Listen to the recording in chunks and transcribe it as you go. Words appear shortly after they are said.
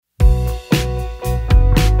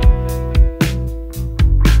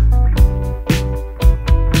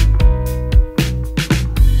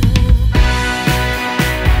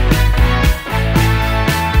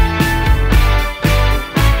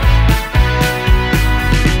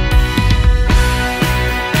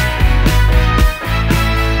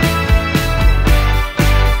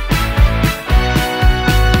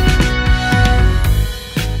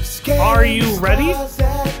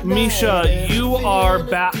Misha, you are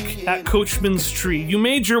back at Coachman's Tree. You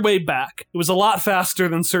made your way back. It was a lot faster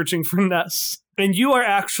than searching for Ness. And you are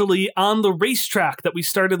actually on the racetrack that we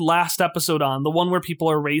started last episode on, the one where people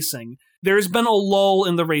are racing. There's been a lull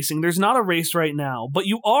in the racing. There's not a race right now, but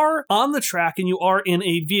you are on the track and you are in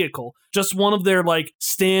a vehicle. Just one of their,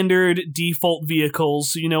 standard default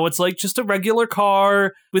vehicles. You know, it's just a regular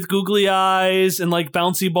car with googly eyes and,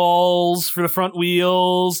 bouncy balls for the front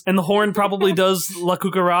wheels. And the horn probably does La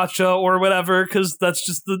Cucaracha or whatever, because that's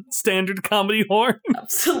just the standard comedy horn.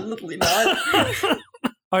 Absolutely not.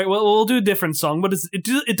 All right, well, we'll do a different song. What is it?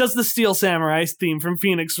 It does the Steel Samurai theme from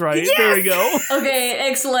Phoenix, right? Yes! There we go. Okay,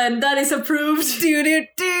 excellent. That is approved.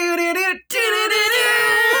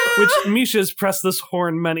 Which Misha's pressed this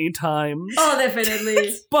horn many times. Oh,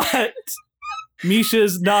 definitely. But Misha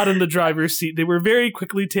is not in the driver's seat. They were very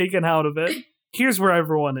quickly taken out of it. Here's where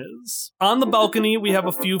everyone is. On the balcony, we have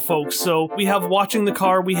a few folks. So we have watching the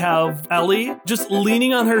car, we have Ellie just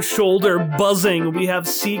leaning on her shoulder, buzzing. We have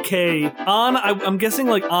CK. I'm guessing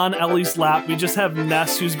on Ellie's lap, we just have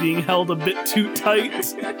Ness who's being held a bit too tight.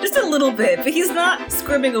 Just a little bit, but he's not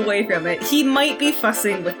scribbling away from it. He might be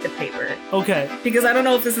fussing with the paper. Okay. Because I don't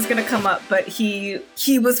know if this is going to come up, but he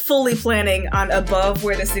was fully planning on above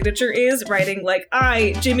where the signature is, writing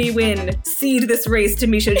I, Jimmy Wynn, cede this race to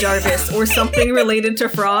Misha Jarvis, or something related to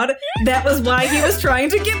fraud. That was why he was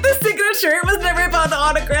trying to get the signature. It was never about the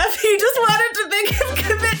autograph. He just wanted to make him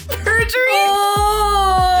commit perjury.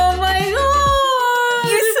 Oh my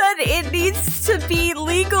god! You said it needs to be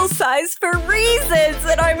legal size for reasons,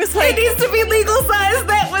 and I was like, it needs to be legal size.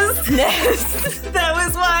 That was that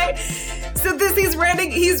was why. So he's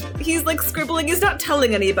writing, he's scribbling, he's not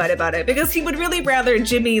telling anybody about it because he would really rather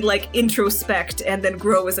Jimmy introspect and then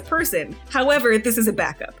grow as a person. However, this is a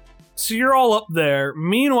backup. So you're all up there.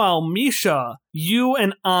 Meanwhile, Misha, you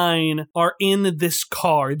and Ein are in this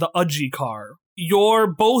car, the Udgy car. You're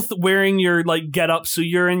both wearing your get-up, so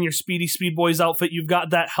you're in your Speedy Speed Boys outfit. You've got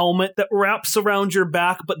that helmet that wraps around your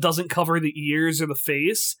back but doesn't cover the ears or the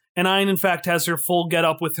face. And Ein, in fact, has her full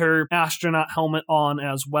get-up with her astronaut helmet on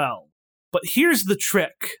as well. But here's the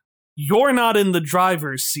trick. You're not in the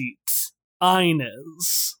driver's seat. Ein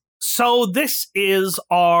is. So this is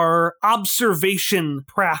our observation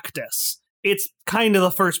practice. It's kind of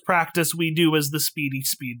the first practice we do as the Speedy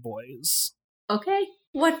Speed Boys. Okay.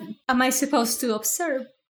 What am I supposed to observe?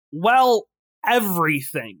 Well,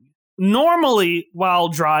 everything. Normally, while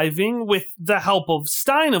driving, with the help of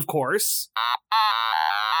Stein, of course,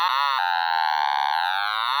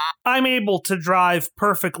 I'm able to drive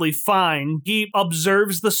perfectly fine. He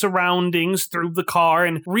observes the surroundings through the car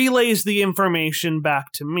and relays the information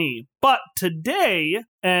back to me. But today,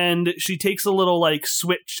 and she takes a little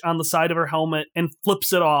switch on the side of her helmet and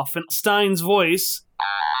flips it off, and Stein's voice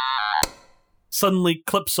suddenly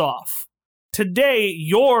clips off. Today,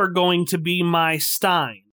 you're going to be my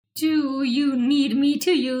Stein. Do you need me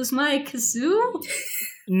to use my kazoo?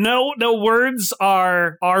 No, words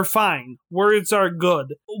are fine. Words are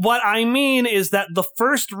good. What I mean is that the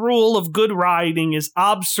first rule of good riding is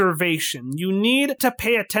observation. You need to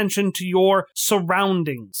pay attention to your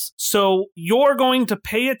surroundings. So you're going to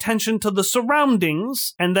pay attention to the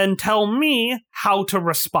surroundings and then tell me how to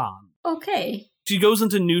respond. Okay. She goes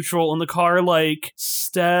into neutral and the car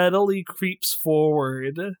steadily creeps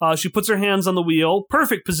forward. She puts her hands on the wheel.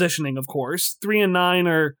 Perfect positioning, of course. 3 and 9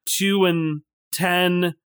 or 2 and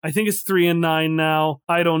 10. I think it's 3 and 9 now.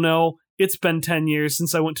 I don't know. It's been 10 years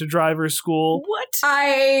since I went to driver's school. What?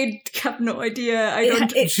 I have no idea. I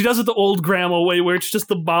don't. She does it the old grandma way where it's just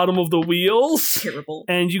the bottom of the wheels. Terrible.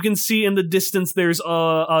 And you can see in the distance there's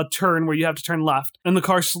a turn where you have to turn left. And the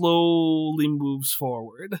car slowly moves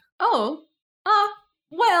forward. Oh.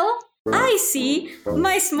 Well, I see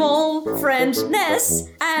my small friend Ness,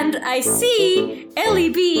 and I see Ellie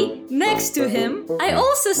B next to him. I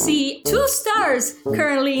also see 2 stars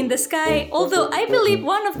currently in the sky, although I believe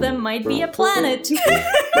one of them might be a planet.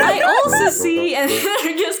 I also see, and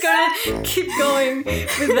I'm just gonna keep going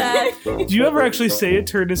with that. Do you ever actually say a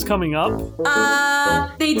turn is coming up?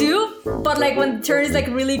 They do, but when the turn is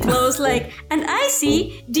really close, and I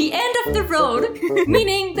see the end of the road,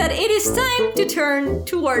 meaning that it is time to turn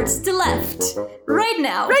towards the left. Right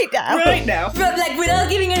now. Right now. But without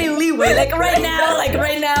giving any leeway, right now,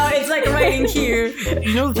 it's right in here.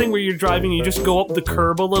 You know the thing where you're driving, you just go up the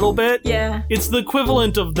curb a little bit? Yeah. It's the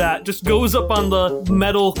equivalent of that. Just goes up on the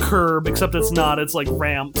metal curb, except it's not. It's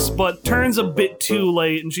ramps, but turns a bit too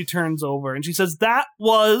late, and she turns over, and she says, that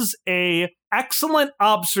was a excellent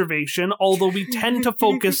observation, although we tend to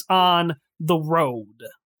focus on the road.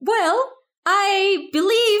 Well, I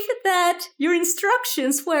believe that your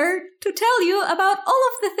instructions were to tell you about all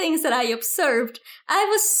of the things that I observed. I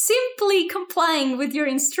was simply complying with your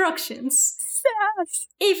instructions. Sass.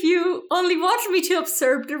 If you only wanted me to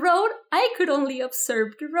observe the road, I could only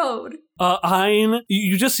observe the road. Ein,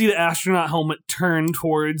 you just see the astronaut helmet turn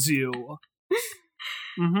towards you.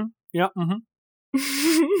 Yeah,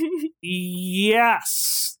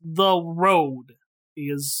 Yes, the road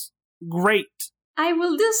is great. I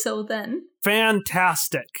will do so then.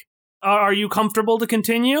 Fantastic. Are you comfortable to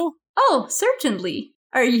continue? Oh, certainly.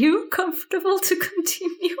 Are you comfortable to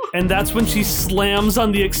continue? And that's when she slams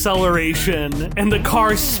on the acceleration and the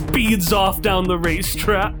car speeds off down the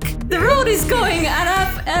racetrack. The road is going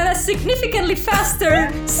at a significantly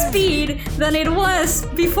faster speed than it was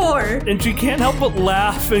before. And she can't help but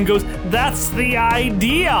laugh and goes, "That's the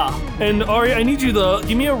idea!" And Ari, I need you to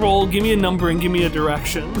give me a roll, give me a number, and give me a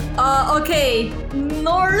direction. Okay.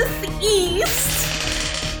 Northeast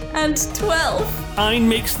and 12. Ein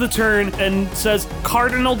makes the turn and says,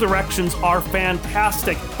 "Cardinal directions are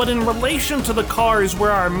fantastic, but in relation to the car is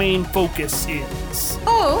where our main focus is."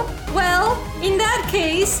 Oh, well, in that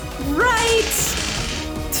case, right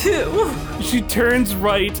 2. She turns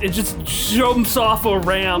right and just jumps off a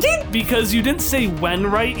ramp because you didn't say when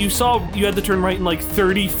right. You saw you had to turn right in like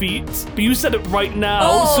 30 feet, but you said it right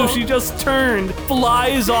now. So she just turned,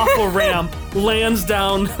 flies off a ramp, lands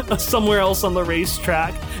down somewhere else on the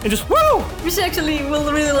racetrack, and just woo! Which actually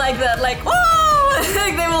will really like that, like, whoa!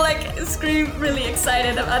 Like they will like scream really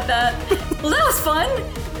excited about that. Well, that was fun.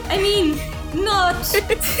 I mean, not.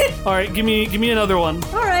 All right, give me another one.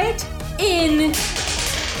 All right, in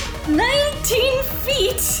 19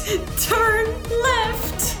 feet, turn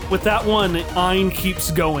left. With that one, Ein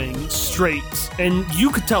keeps going straight, and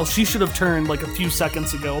you could tell she should have turned like a few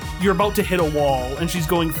seconds ago. You're about to hit a wall, and she's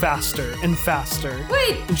going faster and faster.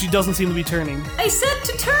 Wait, And she doesn't seem to be turning. I said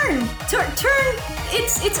to turn. Turn.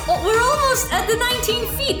 We're almost at the 19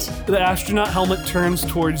 feet. The astronaut helmet turns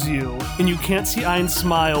towards you, and you can't see Ein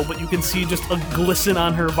smile, but you can see just a glisten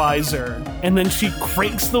on her visor. And then she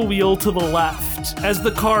cranks the wheel to the left as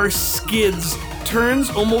the car skids, turns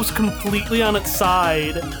almost completely on its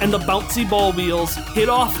side, and the bouncy ball wheels hit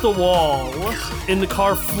off the wall, and the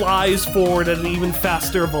car flies forward at an even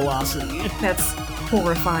faster velocity. That's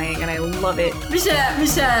horrifying, and I love it.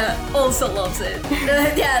 Misha also loves it.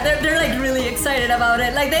 Yeah, they're like really excited about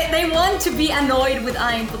it. Like they want to be annoyed with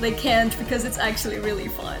Ein, but they can't because it's actually really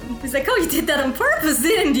fun. He's like, "Oh, you did that on purpose,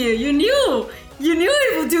 didn't you? You knew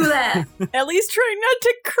it would do that." Ellie's trying not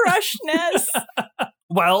to crush Ness.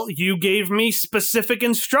 Well, you gave me specific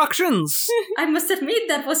instructions. I must admit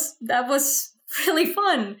that was really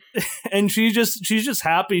fun. And she's just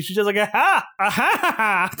happy. She's just like, aha, aha, ha,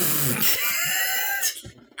 ha.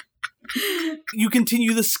 You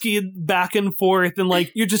continue the skid back and forth, and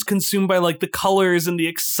like you're just consumed by like the colors and the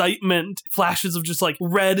excitement. Flashes of just like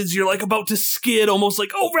red as you're like about to skid, almost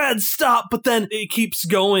like, "Oh, red, stop!" But then it keeps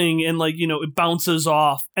going, and like, you know, it bounces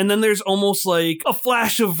off. And then there's almost like a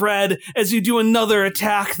flash of red as you do another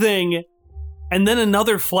attack thing, and then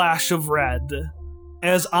another flash of red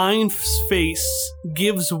as Ein's face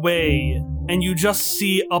gives way, and you just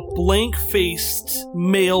see a blank-faced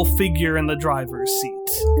male figure in the driver's seat.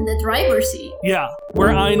 In the driver's seat. Yeah, where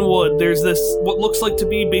Ein would, there's this, what looks like to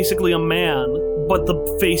be basically a man, but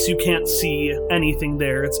the face, you can't see anything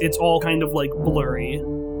there. It's all kind of like blurry.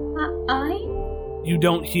 Ein? You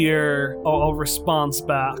don't hear a response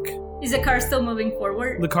back. Is the car still moving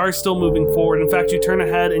forward? The car's still moving forward. In fact, you turn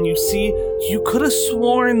ahead and you see, you could have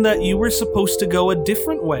sworn that you were supposed to go a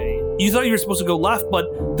different way. You thought you were supposed to go left,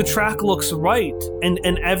 but the track looks right, and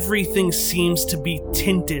everything seems to be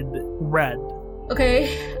tinted red. Okay,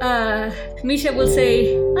 Misha will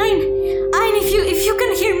say, Ein, if you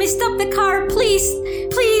can hear me, stop the car, please,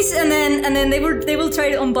 and then they will try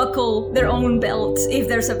to unbuckle their own belt, if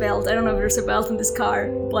there's a belt. I don't know if there's a belt in this car,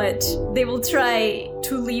 but they will try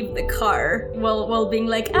to leave the car while being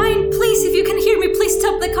like, Ein, please, if you can hear me, please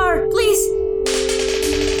stop the car, please.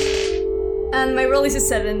 And my roll is a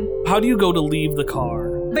 7. How do you go to leave the car?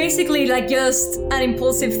 Basically, like, just an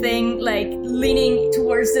impulsive thing, like leaning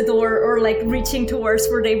towards the door or like reaching towards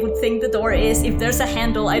where they would think the door is. If there's a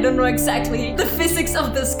handle, I don't know exactly the physics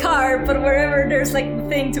of this car, but wherever there's like the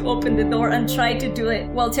thing to open the door, and try to do it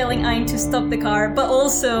while telling Ein to stop the car. But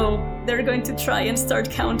also, they're going to try and start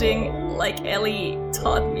counting like Ellie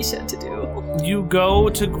taught Misha to do. You go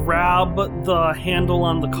to grab the handle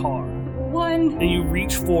on the car. 1. And you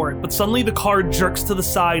reach for it, but suddenly the car jerks to the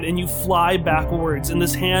side and you fly backwards, and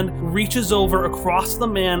this hand reaches over across the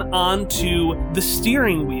man onto the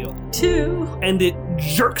steering wheel. 2. And it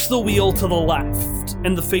jerks the wheel to the left,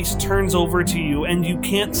 and the face turns over to you, and you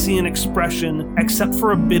can't see an expression except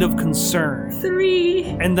for a bit of concern.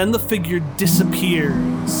 3. And then the figure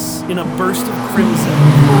disappears in a burst of crimson.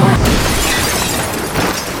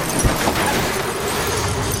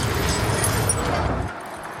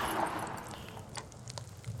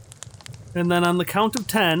 And then on the count of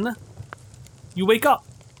 10, you wake up.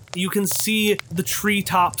 You can see the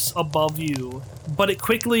treetops above you, but it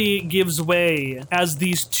quickly gives way as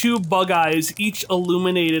these 2 bug eyes, each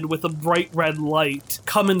illuminated with a bright red light,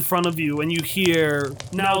 come in front of you, and you hear,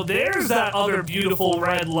 "Now there's that other beautiful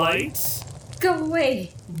red light." Go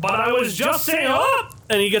away. But I was just saying, oh!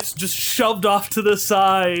 And he gets just shoved off to the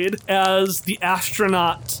side as the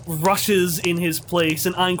astronaut rushes in his place,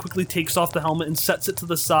 and Ein quickly takes off the helmet and sets it to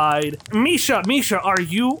the side. Misha, are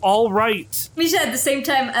you all right? Misha, at the same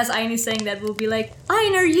time as Ein is saying that, will be like,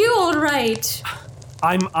 Ein, are you all right?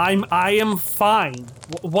 I am fine.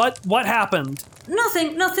 What happened?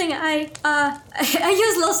 Nothing. I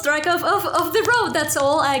just lost track of the road, that's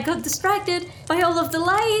all. I got distracted by all of the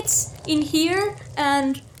lights in here,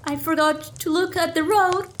 and I forgot to look at the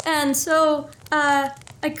road, and so, I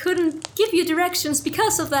couldn't give you directions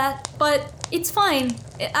because of that, but it's fine.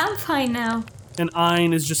 I'm fine now. And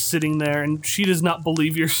Ein is just sitting there, and she does not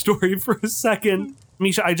believe your story for a second.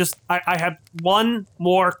 Misha, I have one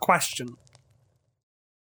more question.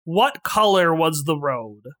 What color was the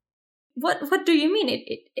road? What do you mean?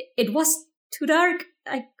 It was too dark.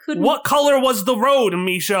 I couldn't. What color was the road,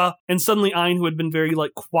 Misha? And suddenly Ein, who had been very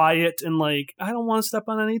quiet and I don't want to step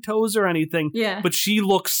on any toes or anything. Yeah. But she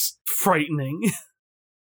looks frightening.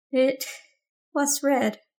 It was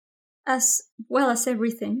red, as well as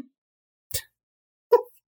everything.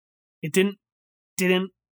 It didn't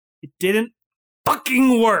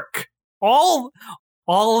fucking work. All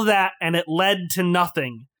of that, and it led to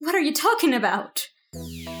nothing. What are you talking about?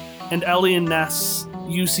 And Ellie and Ness,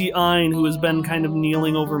 you see Ein, who has been kind of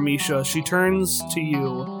kneeling over Misha. She turns to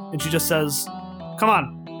you, and she just says, "Come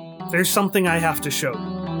on, there's something I have to show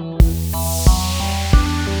you."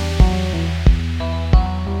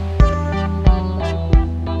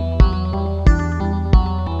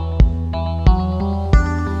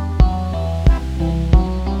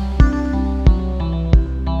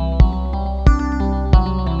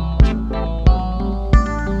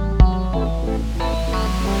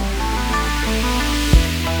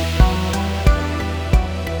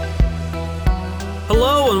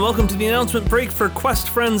 Welcome to the announcement break for Quest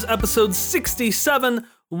Friends episode 67,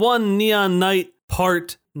 One Neon Night,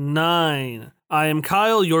 part 9. I am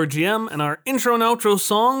Kyle, your GM, and our intro and outro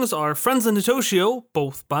songs are Friends and Netoshio,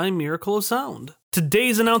 both by Miracle of Sound.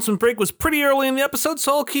 Today's announcement break was pretty early in the episode,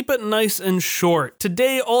 so I'll keep it nice and short.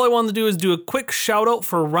 Today, all I wanted to do is do a quick shout out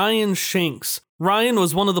for Ryan Shanks. Ryan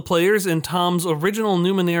was one of the players in Tom's original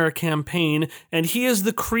Numenera campaign, and he is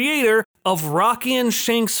the creator of Rocky and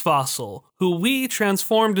Shanks Fossil, who we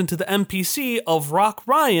transformed into the NPC of Rock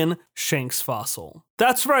Ryan Shanks Fossil.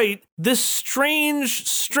 That's right, this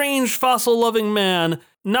strange fossil-loving man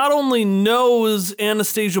not only knows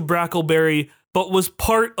Anastasia Brackleberry, but was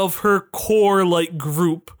part of her core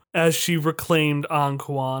group as she reclaimed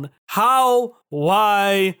Ankuan. How?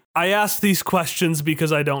 Why? I ask these questions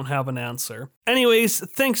because I don't have an answer. Anyways,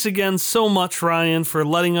 thanks again so much, Ryan, for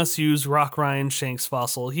letting us use Rock Ryan Shanks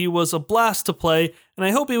Fossil. He was a blast to play, and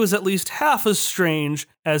I hope he was at least half as strange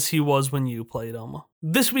as he was when you played him.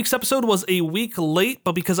 This week's episode was a week late,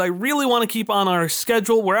 but because I really want to keep on our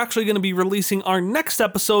schedule, we're actually going to be releasing our next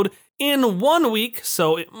episode in 1 week,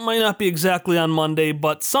 so it might not be exactly on Monday,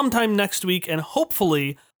 but sometime next week, and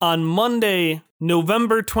hopefully on Monday,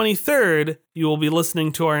 November 23rd, you will be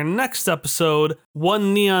listening to our next episode,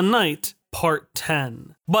 One Neon Night, Part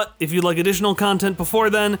 10. But if you'd like additional content before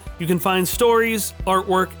then, you can find stories,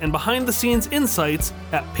 artwork, and behind-the-scenes insights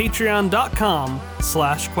at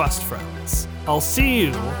patreon.com/questfriends. I'll see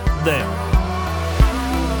you there.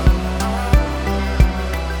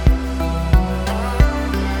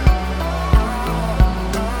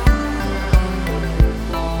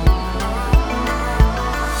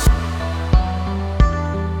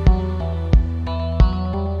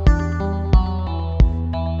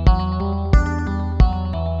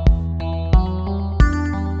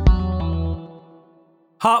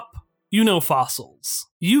 Hop, you know fossils.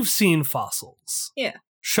 You've seen fossils. Yeah.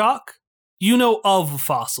 Shock, you know of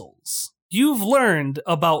fossils. You've learned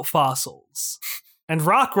about fossils. And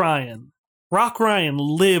Rock Ryan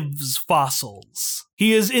lives fossils.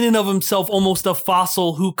 He is in and of himself almost a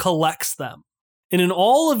fossil who collects them. And in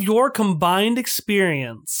all of your combined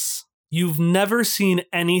experience, you've never seen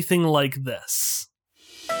anything like this.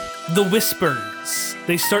 The whispers,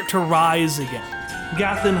 they start to rise again.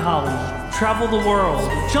 Gathin Holly. Travel the world.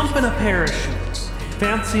 Jump in a parachute.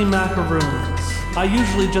 Fancy macaroons. I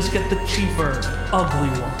usually just get the cheaper, ugly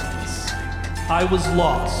ones. I was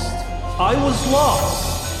lost. I was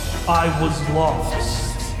lost. I was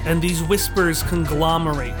lost. And these whispers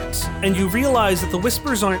conglomerate, and you realize that the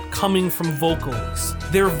whispers aren't coming from vocals.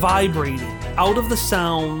 They're vibrating out of the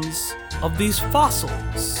sounds of these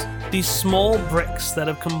fossils, these small bricks that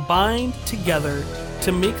have combined together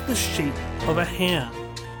to make the shape of a hand,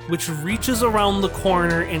 which reaches around the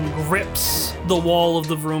corner and grips the wall of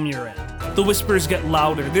the room you're in. The whispers get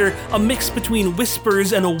louder. They're a mix between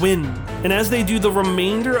whispers and a wind. And as they do, the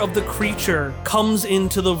remainder of the creature comes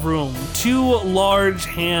into the room. 2 large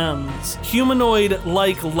hands,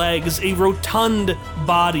 humanoid-like legs, a rotund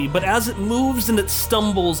body. But as it moves and it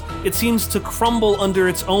stumbles, it seems to crumble under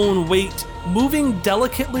its own weight, moving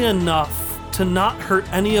delicately enough to not hurt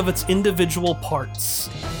any of its individual parts,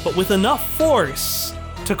 but with enough force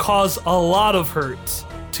to cause a lot of hurt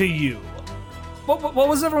to you. What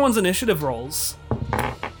was everyone's initiative rolls?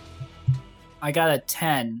 I got a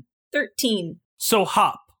 10. 13. So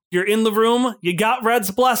Hop, you're in the room, you got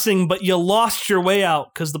Red's blessing, but you lost your way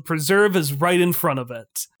out because the preserve is right in front of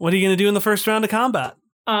it. What are you going to do in the first round of combat?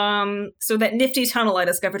 So that nifty tunnel I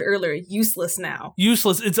discovered earlier, useless now.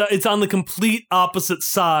 Useless. It's on the complete opposite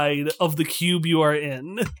side of the cube you are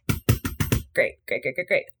in. Great.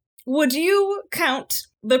 Would you count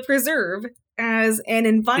the preserve as an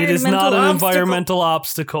environmental It is not an obstacle environmental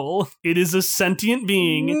obstacle. It is a sentient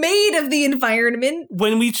being. made of the environment?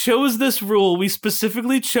 When we chose this rule, we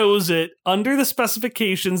specifically chose it under the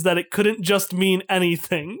specifications that it couldn't just mean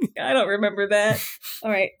anything. I don't remember that.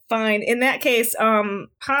 All right, fine. In that case,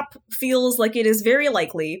 Hop feels like it is very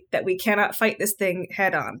likely that we cannot fight this thing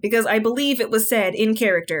head on, because I believe it was said in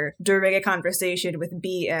character during a conversation with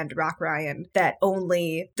B and Rock Ryan that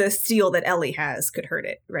only the steel that Ellie has could hurt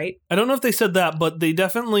it, right? I don't know if they said that, but they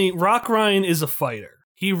definitely... Rock Ryan is a fighter.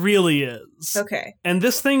 He really is. Okay. And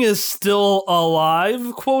this thing is still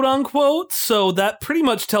alive, quote unquote, so that pretty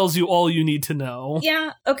much tells you all you need to know.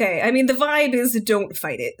 Yeah, okay. I mean, the vibe is don't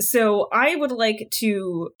fight it. So I would like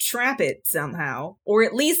to trap it somehow, or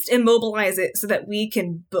at least immobilize it so that we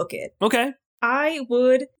can book it. Okay. I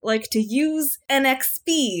would like to use an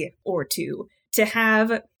XP or two to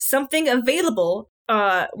have something available.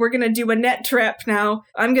 We're gonna do a net trap now.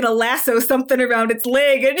 I'm gonna lasso something around its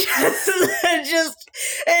leg and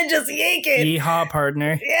just yank it. Yeehaw,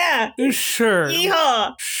 partner. Yeah. Sure.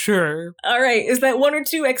 Yeehaw. Sure. All right. Is that 1 or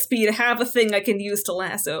 2 XP to have a thing I can use to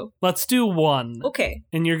lasso? Let's do 1. Okay.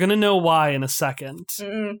 And you're gonna know why in a second.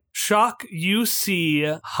 Shock, you see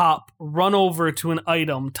Hop run over to an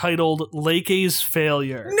item titled Leike's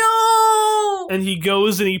Failure. No! And he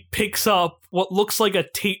goes and he picks up what looks like a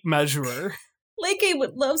tape measurer. Leike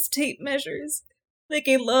loves tape measures.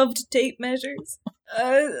 Leike loved tape measures.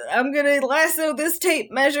 I'm gonna lasso this tape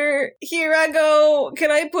measure. Here I go. Can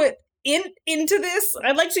I put into this?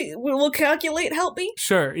 I'd like to... Will calculate help me?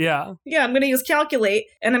 Sure, yeah. Yeah, I'm gonna use calculate,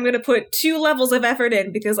 and I'm gonna put 2 levels of effort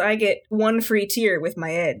in because I get 1 free tier with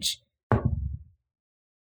my edge.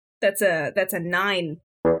 That's a 9.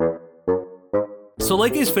 So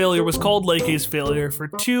Leike's Failure was called Leike's Failure for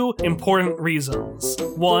 2 important reasons.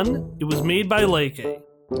 1, it was made by Leike.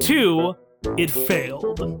 2, it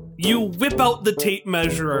failed. You whip out the tape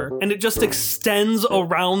measurer, and it just extends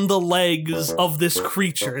around the legs of this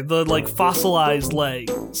creature, the, fossilized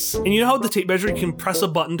legs. And you know how the tape measure, you can press a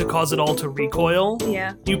button to cause it all to recoil?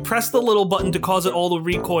 Yeah. You press the little button to cause it all to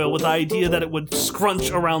recoil with the idea that it would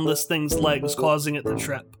scrunch around this thing's legs, causing it to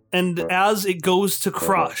trip. And as it goes to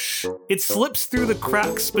crush, it slips through the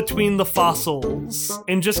cracks between the fossils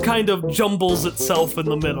and just kind of jumbles itself in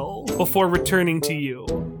the middle before returning to you.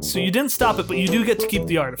 So you didn't stop it, but you do get to keep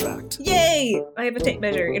the artifact. Yay! I have a tape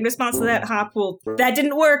measure. In response to that, Hop will... That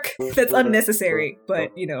didn't work! That's unnecessary.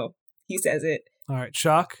 But, he says it. All right,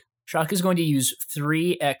 Shock. Shock is going to use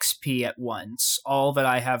 3 XP at once, all that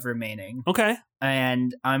I have remaining. Okay.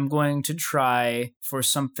 And I'm going to try for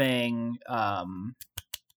something...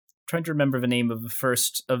 trying to remember the name of the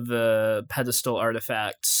first of the pedestal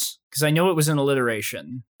artifacts, because I know it was an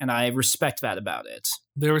alliteration, and I respect that about it.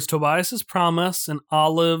 There was Tobias's Promise and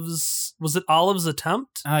Olive's... Was it Olive's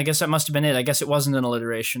Attempt? I guess that must have been it. I guess it wasn't an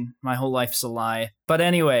alliteration. My whole life's a lie. But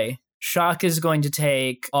anyway, Shock is going to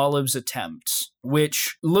take Olive's Attempt,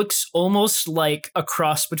 which looks almost like a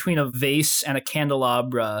cross between a vase and a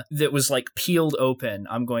candelabra that was peeled open,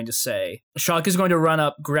 I'm going to say. Shock is going to run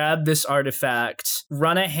up, grab this artifact,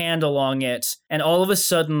 run a hand along it, and all of a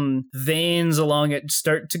sudden, veins along it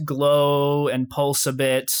start to glow and pulse a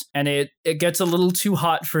bit, and it gets a little too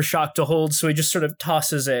hot for Shock to hold, so he just sort of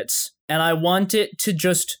tosses it. and I want it to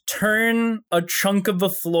just turn a chunk of the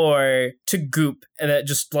floor to goop that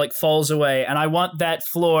just like falls away, and I want that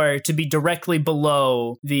floor to be directly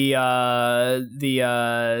below the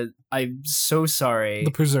I'm so sorry.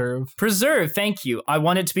 The preserve. Preserve, thank you. I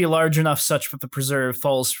want it to be large enough such that the preserve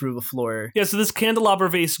falls through the floor. Yeah, so this candelabra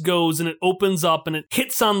vase goes and it opens up and it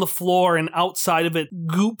hits on the floor, and outside of it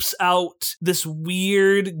goops out this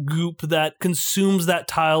weird goop that consumes that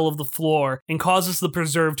tile of the floor and causes the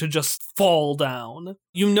preserve to just fall down.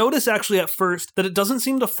 You notice actually at first that it doesn't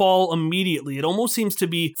seem to fall immediately. It almost seems to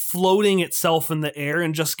be floating itself in the air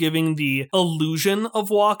and just giving the illusion of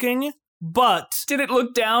walking. But did it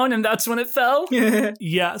look down and that's when it fell?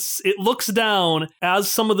 Yes, it looks down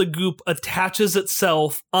as some of the goop attaches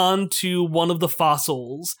itself onto one of the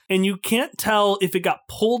fossils, and you can't tell if it got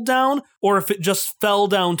pulled down or if it just fell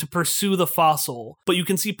down to pursue the fossil, but you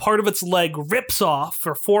can see part of its leg rips off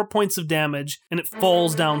for 4 points of damage, and it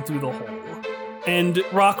falls down through the hole. And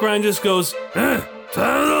Rockrind just goes, time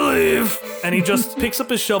to leave. And he just picks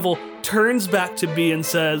up his shovel, turns back to B and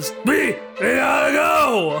says, B, we gotta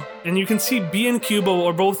go. And you can see B and Cubo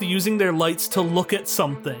are both using their lights to look at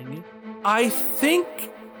something. I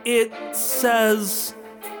think it says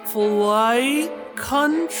flight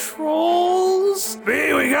controls.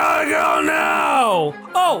 B, we gotta go now.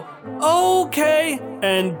 Oh, okay.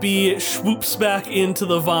 And B swoops back into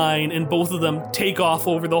the vine, and both of them take off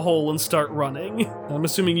over the hole and start running. I'm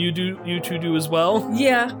assuming you two do as well.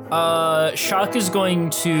 Yeah. Shock is going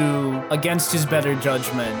to, against his better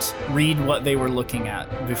judgment, read what they were looking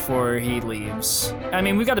at before he leaves. I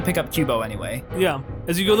mean, we got to pick up Cubo anyway. Yeah.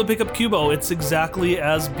 As you go to pick up Cubo, it's exactly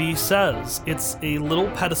as B says. It's a little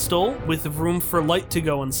pedestal with room for light to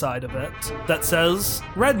go inside of it that says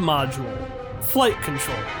Red Module, Flight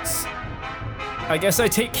Controls. I guess I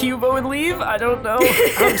take Cubo and leave? I don't know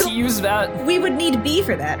how to use that. We would need B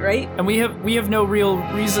for that, right? And we have no real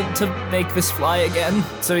reason to make this fly again.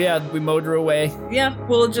 So yeah, we motor away. Yeah,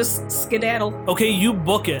 we'll just skedaddle. Okay, you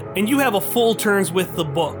book it, and you have a full turns with the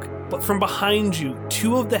book. But from behind you,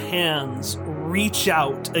 two of the hands reach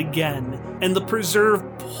out again, and the preserve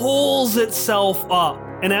pulls itself up.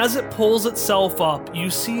 And as it pulls itself up, you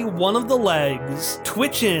see one of the legs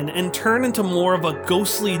twitch in and turn into more of a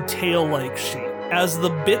ghostly tail-like shape, as the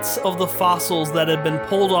bits of the fossils that had been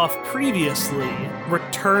pulled off previously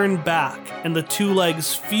return back, and the two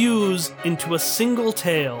legs fuse into a single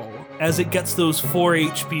tail as it gets those 4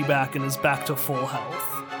 HP back and is back to full health.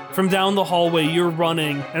 From down the hallway, you're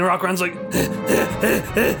running, and Rockrun's like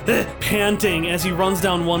panting as he runs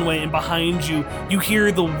down one way, and behind you, you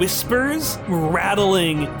hear the whispers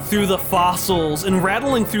rattling through the fossils and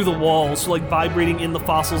rattling through the walls, so like vibrating in the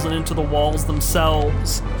fossils and into the walls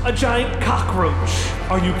themselves. A giant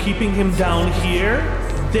cockroach. Are you keeping him down here?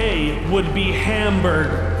 They would be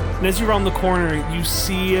hamburger. And as you round the corner, you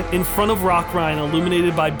see in front of Rockrind,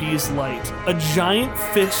 illuminated by B's light, a giant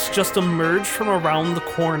fist just emerge from around the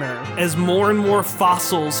corner as more and more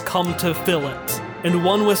fossils come to fill it. And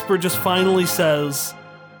one whisper just finally says,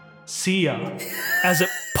 "See ya," as it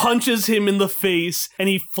punches him in the face and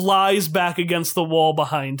he flies back against the wall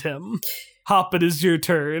behind him. Hop, it is your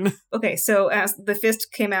turn. Okay, so as the fist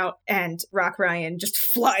came out and Rockrind just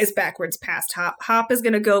flies backwards past Hop, Hop is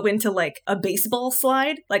gonna go into like a baseball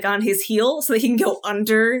slide, like on his heel, so that he can go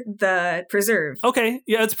under the preserve. Okay,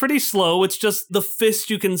 yeah, it's pretty slow. It's just the fist,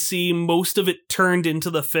 you can see most of it turned into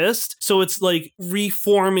the fist, so it's like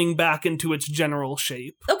reforming back into its general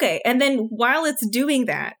shape. Okay, and then while it's doing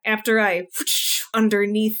that, after I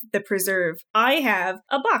underneath the preserve, I have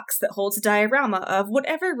a box that holds a diorama of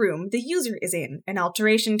whatever room the user is in. An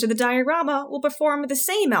alteration to the diorama will perform the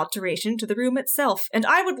same alteration to the room itself, and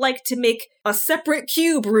I would like to make a separate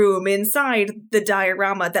cube room inside the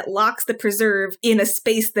diorama that locks the preserve in a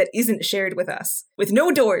space that isn't shared with us, with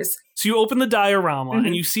no doors. So you open the diorama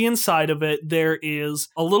and you see inside of it, there is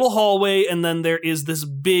a little hallway and then there is this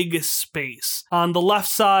big space. On the left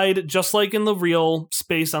side, just like in the real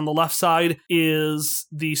space, on the left side is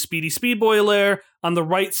the Speedy Speedboy lair. On the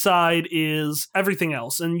right side is everything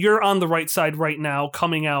else. And you're on the right side right now,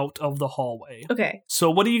 coming out of the hallway. Okay.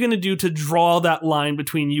 So what are you going to do to draw that line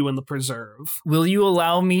between you and the preserve? Will you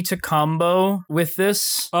allow me to combo with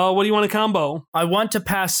this? What do you want to combo? I want to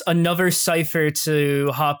pass another cipher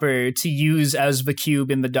to Hopper to use as the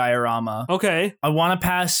cube in the diorama. Okay. I want to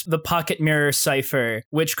pass the pocket mirror cipher,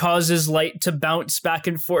 which causes light to bounce back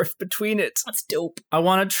and forth between it. That's dope. I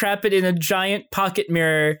want to trap it in a giant pocket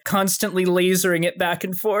mirror, constantly lasering it back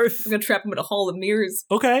and forth. I'm gonna trap him in a hall of mirrors.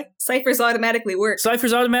 Okay. Ciphers automatically work.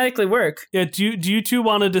 Ciphers automatically work. Yeah, do you two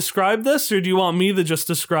want to describe this, or do you want me to just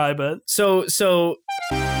describe it? So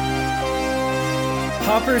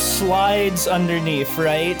Hopper slides underneath,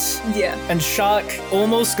 right? Yeah. And Shock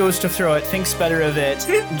almost goes to throw it, thinks better of it,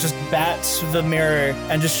 just bats the mirror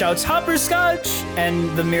and just shouts, "Hopperscotch!"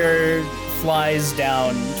 And the mirror flies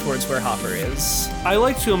down towards where Hopper is. I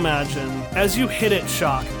like to imagine, as you hit it,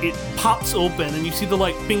 Shock, it pops open and you see the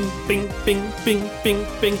like bing, bing, bing, bing, bing,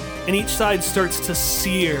 bing, and each side starts to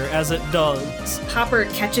sear as it does. Hopper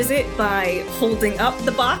catches it by holding up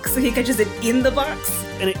the box, so he catches it in the box.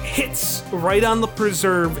 And it hits right on the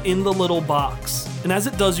preserve in the little box. And as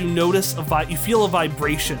it does, you notice you feel a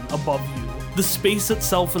vibration above you. The space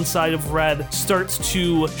itself inside of Red starts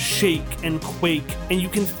to shake and quake, and you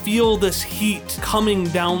can feel this heat coming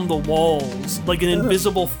down the walls, like an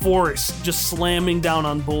invisible force just slamming down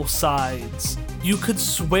on both sides. You could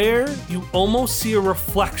swear you almost see a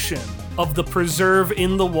reflection of the preserve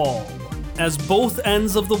in the wall, as both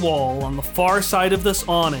ends of the wall on the far side of this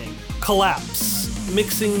awning collapse,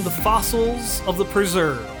 mixing the fossils of the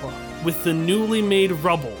preserve with the newly made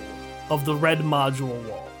rubble of the Red module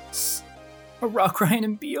walls. Are Rock Ryan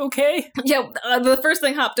and B okay? Yeah, the first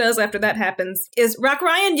thing Hop does after that happens is, "Rock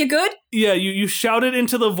Ryan, you good?" Yeah, you shout it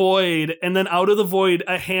into the void, and then out of the void,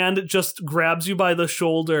 a hand just grabs you by the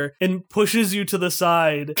shoulder and pushes you to the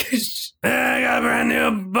side. I got a brand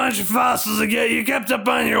new bunch of fossils to get. You kept up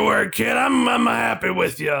on your work, kid. I'm happy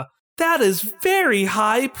with you. That is very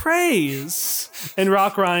high praise. And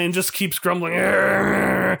Rock Ryan just keeps grumbling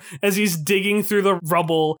as he's digging through the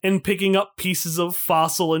rubble and picking up pieces of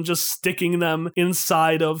fossil and just sticking them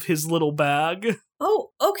inside of his little bag. Oh,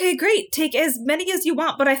 okay, great. Take as many as you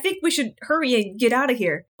want, but I think we should hurry and get out of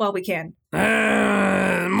here while we can.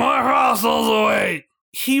 More fossils await.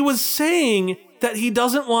 He was saying that he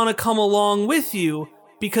doesn't want to come along with you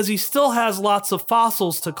because he still has lots of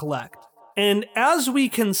fossils to collect. And as we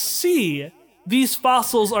can see, these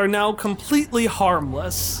fossils are now completely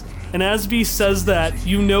harmless. And as B says that,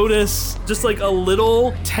 you notice just like a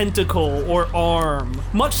little tentacle or arm,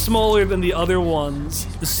 much smaller than the other ones,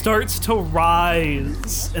 starts to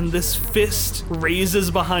rise. And this fist raises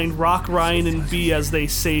behind Rock, Ryan, and B as they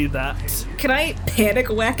say that. Can I panic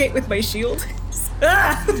whack it with my shield?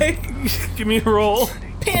 Give me a roll.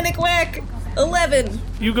 Panic whack! 11!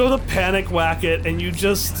 You go to panic whack it, and you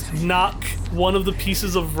just knock one of the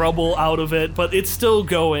pieces of rubble out of it, but it's still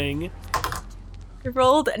going. I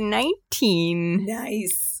rolled a 19.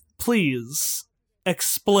 Nice. Please,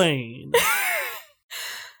 explain.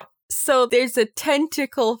 So there's a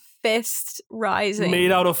tentacle fist rising.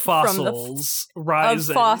 Made out of from fossils,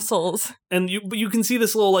 rising. Of fossils. And you can see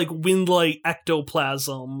this little, like, wind-like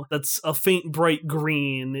ectoplasm that's a faint bright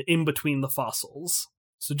green in between the fossils.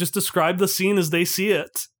 So just describe the scene as they see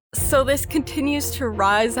it. So this continues to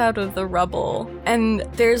rise out of the rubble, and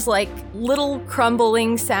there's like little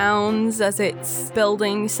crumbling sounds as it's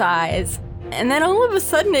building size. And then all of a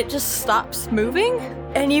sudden it just stops moving,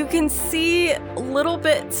 and you can see little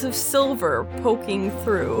bits of silver poking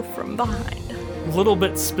through from behind. Little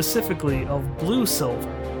bit specifically of blue silver,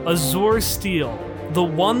 azure steel, the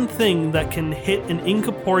one thing that can hit an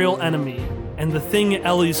incorporeal enemy, and the thing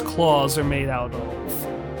Ellie's claws are made out of.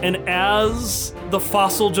 And as the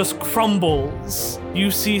fossil just crumbles, you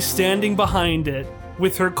see standing behind it,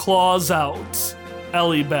 with her claws out,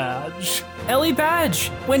 Ellie Badge. Ellie Badge,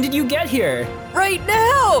 when did you get here? Right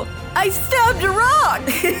now! I stabbed a rock!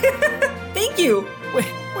 Thank you!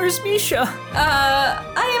 Where's Misha?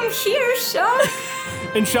 I am here, Shock.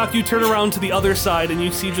 And Shock, you turn around to the other side and you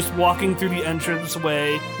see just walking through the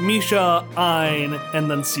entranceway, Misha, Ein, and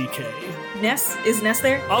then CK. Ness? Is Ness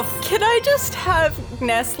there? Can I just have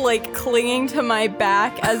Ness, like, clinging to my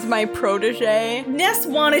back as my protege? Ness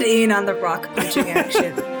wanted in on the rock punching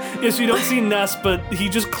action. Yes, you don't see Ness, but he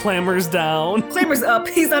just clambers down. Clambers up.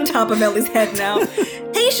 He's on top of Ellie's head now.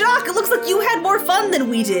 Hey, Shock, it looks like you had more fun than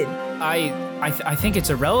we did. I think it's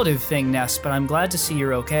a relative thing, Ness, but I'm glad to see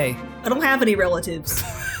you're okay. I don't have any relatives.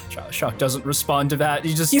 Shock doesn't respond to that.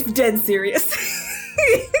 He's dead serious.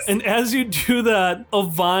 And as you do that, a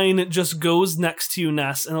vine just goes next to you,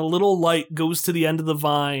 Ness, and a little light goes to the end of the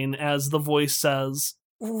vine as the voice says,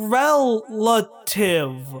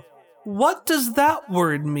 "Relative. What does that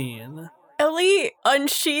word mean?" Ellie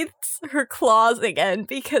unsheaths her claws again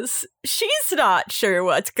because she's not sure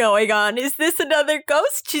what's going on. Is this another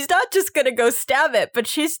ghost? She's not just gonna go stab it, but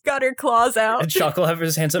she's got her claws out. And Shock will have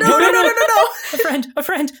his hands up. No. A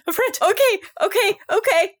friend.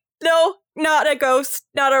 Okay. No, not a ghost,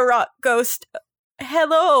 not a rock ghost.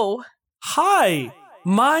 Hello. Hi,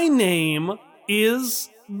 my name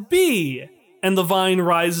is B. And the vine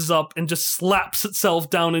rises up and just slaps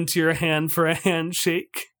itself down into your hand for a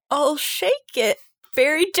handshake. I'll shake it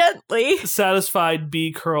very gently. Satisfied,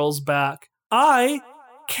 B curls back. I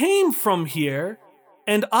came from here,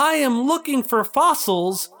 and I am looking for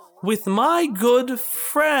fossils with my good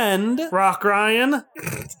friend, Rock Ryan.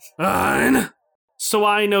 So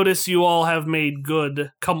I notice you all have made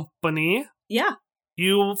good company. Yeah.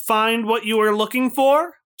 You find what you were looking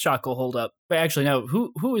for? Shock will hold up. But actually, no.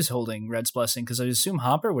 Who is holding Red's Blessing? Because I assume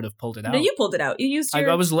Hopper would have pulled it out. No, you pulled it out. You used your...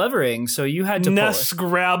 I was levering, so you had to Ness pull it.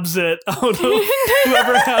 grabs it out of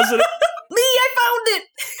whoever has it. Lee, I found it!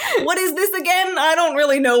 What is this again? I don't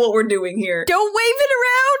really know what we're doing here. Don't wave it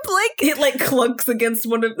around like It, like, clunks against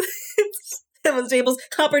one of the tables.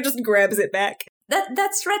 Hopper just grabs it back.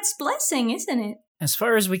 That's Red's blessing, isn't it? As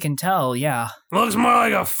far as we can tell, yeah. Looks more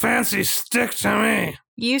like a fancy stick to me.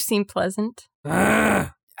 you seem pleasant.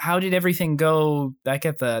 How did everything go back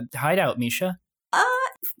at the hideout, Misha?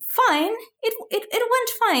 Fine. It went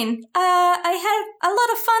fine. I had a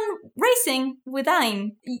lot of fun racing with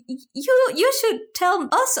Ein. You should tell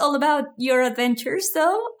us all about your adventures,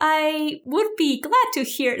 though. I would be glad to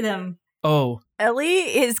hear them. Oh,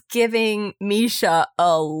 Ellie is giving Misha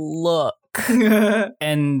a look.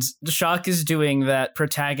 and Shock is doing that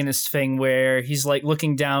protagonist thing where he's like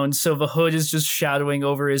looking down, so the hood is just shadowing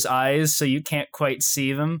over his eyes, so you can't quite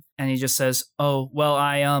see them. And he just says, "Oh, well,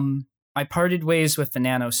 I parted ways with the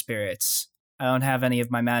nano spirits. I don't have any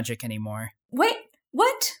of my magic anymore." Wait,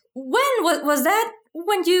 what? When was that?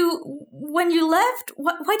 When you left?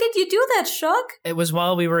 Why did you do that, Shock? It was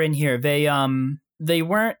while we were in here. They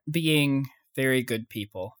weren't being very good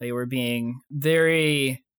people. They were being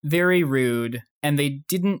very, very rude, and they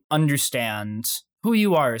didn't understand who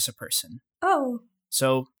you are as a person. Oh.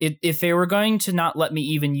 So if they were going to not let me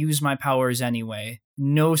even use my powers anyway,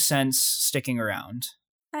 no sense sticking around.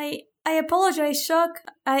 I apologize, Shock.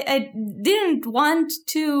 I didn't want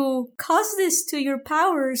to cause this to your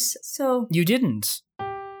powers, so... You didn't.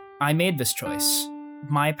 I made this choice.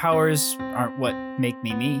 My powers aren't what make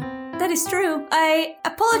me me. That is true. I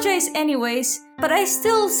apologize anyways, but I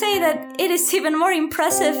still say that it is even more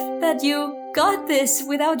impressive that you got this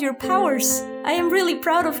without your powers. I am really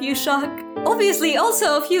proud of you, Shock. Obviously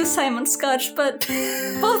also of you, Simon Scotch, but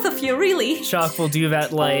both of you, really. Shock will do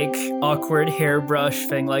that, like, awkward hairbrush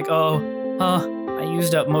thing, like, I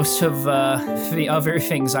used up most of the other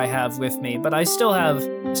things I have with me, but I still have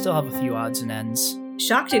a few odds and ends.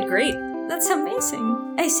 Shock did great. That's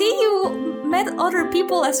amazing. I see you met other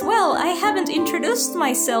people as well. I haven't introduced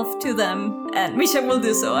myself to them. And Misha will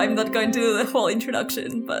do so. I'm not going to do the whole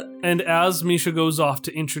introduction, but... And as Misha goes off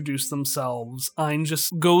to introduce themselves, Ein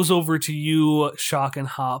just goes over to you, Shock and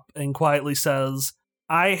Hop, and quietly says,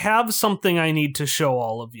 "I have something I need to show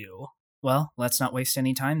all of you." Well, let's not waste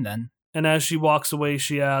any time then. And as she walks away,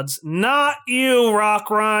 she adds, "Not you,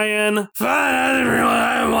 Rock Ryan. Fine, I didn't realize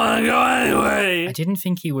I didn't want to go anyway. I didn't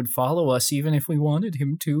think he would follow us even if we wanted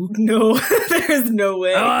him to. No, there's no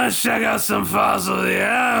way. I want to check out some fossils.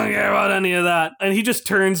 Yeah, I don't care about any of that." And he just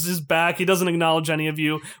turns his back. He doesn't acknowledge any of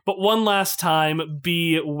you. But one last time,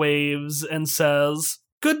 B waves and says,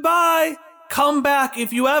 "Goodbye. Come back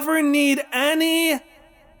if you ever need any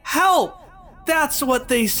help." That's what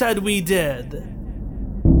they said we did.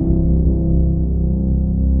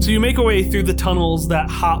 So you make your way through the tunnels that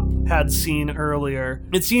Hop had seen earlier.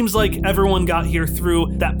 It seems like everyone got here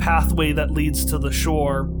through that pathway that leads to the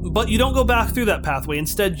shore, but you don't go back through that pathway.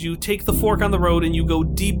 Instead, you take the fork on the road and you go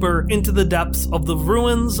deeper into the depths of the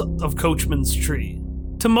ruins of Coachman's Tree.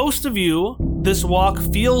 To most of you, this walk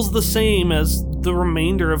feels the same as the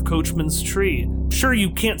remainder of Coachman's Tree. Sure,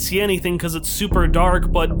 you can't see anything because it's super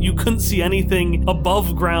dark, but you couldn't see anything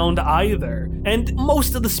above ground either. And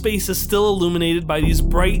most of the space is still illuminated by these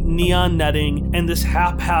bright neon netting and this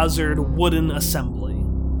haphazard wooden assembly.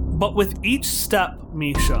 But with each step,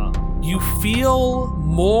 Misha, you feel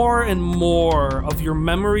more and more of your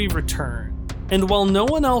memory return. And while no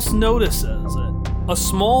one else notices it, a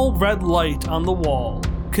small red light on the wall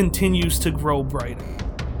continues to grow brighter.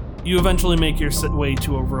 You eventually make your way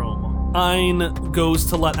to a room. Ein goes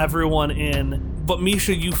to let everyone in, but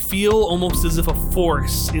Misha, you feel almost as if a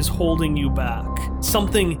force is holding you back.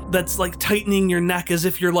 Something that's like tightening your neck as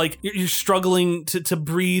if you're struggling to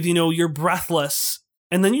breathe, you're breathless.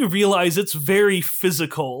 And then you realize it's very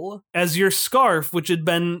physical, as your scarf, which had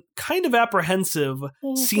been kind of apprehensive,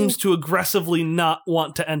 seems to aggressively not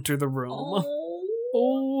want to enter the room.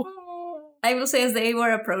 Oh. I will say as they were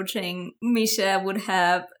approaching, Misha would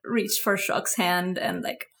have reached for Shock's hand and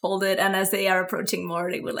hold it, and as they are approaching more,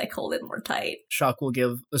 they would hold it more tight. Shock will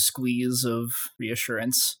give a squeeze of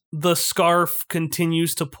reassurance. The scarf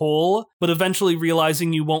continues to pull, but eventually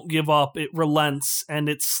realizing you won't give up, it relents and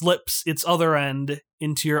it slips its other end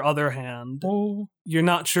into your other hand. Oh. You're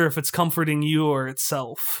not sure if it's comforting you or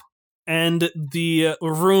itself. and the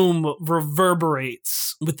room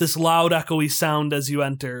reverberates with this loud, echoey sound as you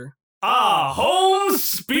enter. Ah, home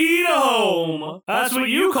speed home. That's what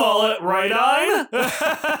you call it, right, Ein?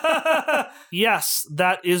 Yes,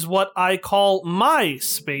 that is what I call my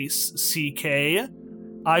space, CK.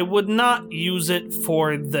 I would not use it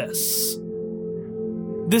for this.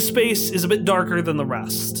 This space is a bit darker than the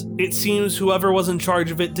rest. It seems whoever was in charge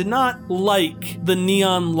of it did not like the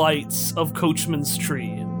neon lights of Coachman's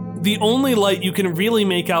Tree. The only light you can really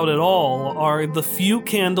make out at all are the few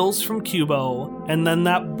candles from Cubo, and then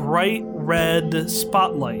that bright red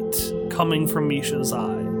spotlight coming from Misha's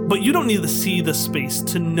eye. But you don't need to see the space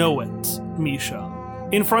to know it, Misha.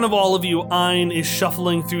 In front of all of you, Ein is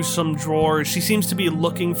shuffling through some drawers. She seems to be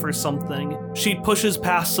looking for something. She pushes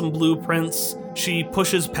past some blueprints. She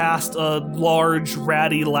pushes past a large,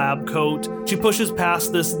 ratty lab coat. She pushes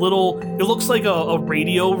past this little, it looks like a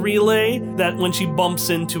radio relay that when she bumps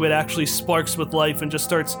into it actually sparks with life and just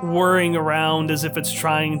starts whirring around as if it's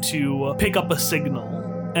trying to pick up a signal.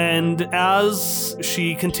 And as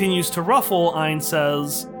she continues to ruffle, Ein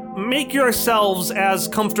says, "Make yourselves as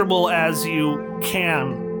comfortable as you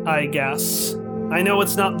can, I guess. I know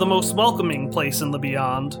it's not the most welcoming place in the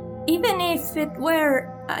Beyond." Even if it were,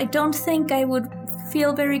 I don't think I would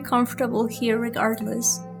feel very comfortable here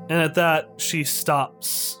regardless. And at that, she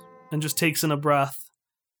stops and just takes in a breath.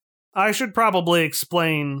 I should probably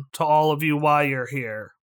explain to all of you why you're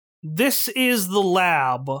here. This is the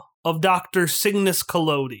lab of Dr. Cygnus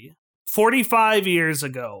Collodi. 45 years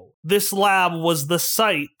ago, this lab was the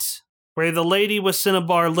site where the lady with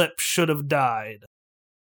cinnabar lips should have died.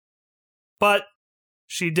 But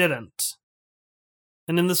she didn't.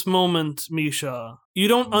 And in this moment, Misha, you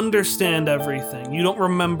don't understand everything. You don't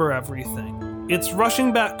remember everything. It's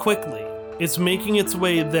rushing back quickly. It's making its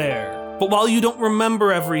way there. But while you don't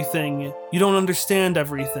remember everything, you don't understand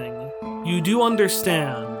everything, you do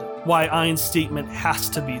understand why Ein's statement has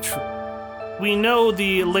to be true. We know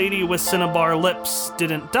the lady with cinnabar lips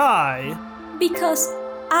didn't die. Because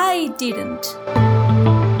I didn't.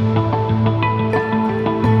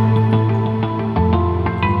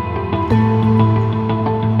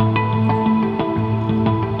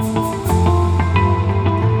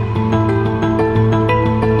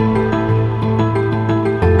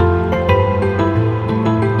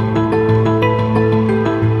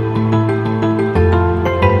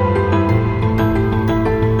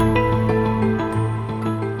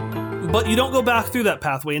 You don't go back through that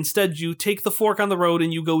pathway. Instead, you take the fork on the road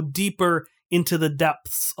and you go deeper into the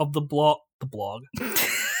depths of the blog.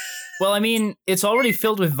 Well, I mean, it's already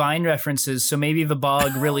filled with Vine references, so maybe the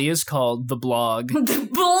bog really is called the blog. The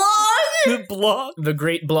blog? The blog? The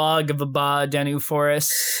great blog of the Ba Danu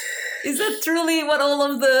Forest. Is that truly what all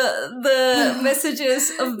of the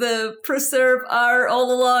messages of the preserve are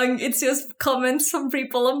all along? It's just comments from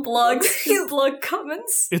people on blogs, just blog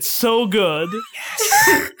comments. It's so good.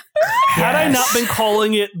 Yes. Had I not been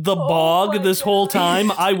calling it the bog this whole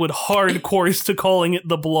time, I would hard course to calling it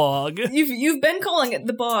the blog. You've been calling it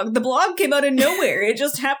the bog. The blog came out of nowhere. It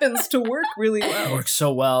just happens to work really well. It works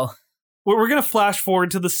so well. We're going to flash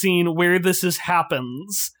forward to the scene where this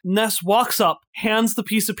happens. Ness walks up, hands the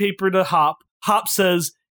piece of paper to Hop. Hop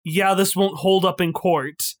says, "Yeah, this won't hold up in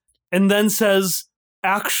court." And then says,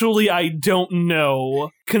 "Actually, I don't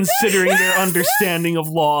know, considering their understanding of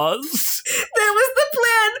laws." That was the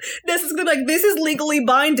plan. Ness is like, "This is legally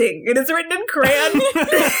binding. It is written in crayon."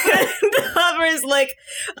 And Hopper is like,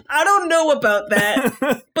 "I don't know about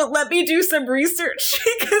that, but let me do some research,"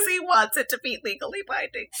 because he wants it to be legally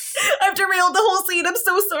binding. I've derailed the whole scene. I'm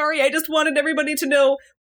so sorry. I just wanted everybody to know